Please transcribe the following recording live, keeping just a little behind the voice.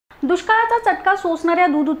दुष्काळाचा चटका सोसणाऱ्या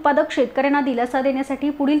दूध उत्पादक शेतकऱ्यांना दिलासा देण्यासाठी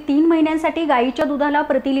पुढील 3 महिन्यांसाठी गाईच्या दुधाला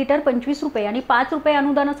प्रति लिटर 25 रुपये आणि 5 रुपये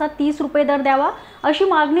अनुदानाचा 30 रुपये दर द्यावा अशी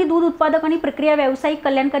मागणी दूध उत्पादक आणि प्रक्रिया व्यावसायिक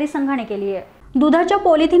कल्याणकारी संघाने केली आहे। दुधाच्या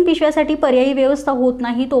पॉलिथिन पिशव्यासाठी पर्यायी व्यवस्था होत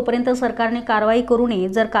नाही तोपर्यंत सरकारने कारवाई करू नये।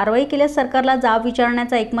 जर कारवाई केल्यास सरकारला जाब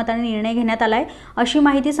विचारण्याचा एकमताने निर्णय घेण्यात आलाय अशी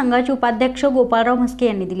माहिती संघाचे उपाध्यक्ष गोपाळराव म्हस्के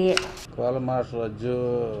यांनी दिली आहे। काल महाराष्ट्र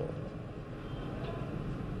राज्य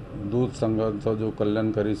दूध संघाचा जो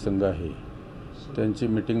कल्याणकारी संघ आहे त्यांची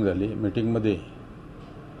मीटिंग झाली। मीटिंगमध्ये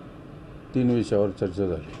 3 विषयावर चर्चा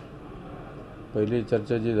झाली। पहिली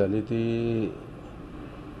चर्चा जी झाली ती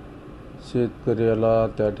शेतकऱ्याला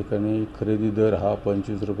त्या ठिकाणी खरेदी दर हा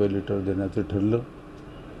 25 रुपये लिटर देण्याचं ठरलं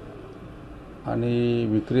आणि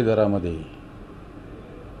विक्री दरामध्ये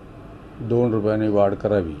 2 रुपयाने वाढ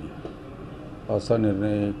करावी असा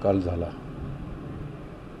निर्णय काल झाला।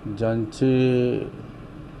 ज्यांची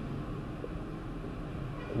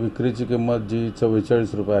विक्रीची किंमत जी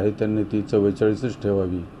 44 रुपये आहे त्यांनी ती 44च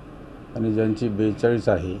ठेवावी आणि ज्यांची 42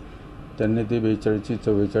 आहे त्यांनी ती 42 ची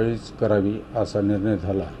 44 करावी असा निर्णय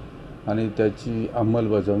झाला आणि त्याची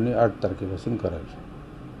अंमलबजावणी 8 तारखेपासून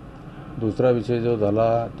करावी। दुसरा विषय जो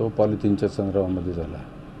झाला तो पॉलिथिनच्या संदर्भामध्ये झाला।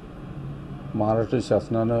 महाराष्ट्र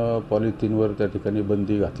शासनानं पॉलिथिनवर त्या ठिकाणी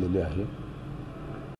बंदी घातलेली आहे।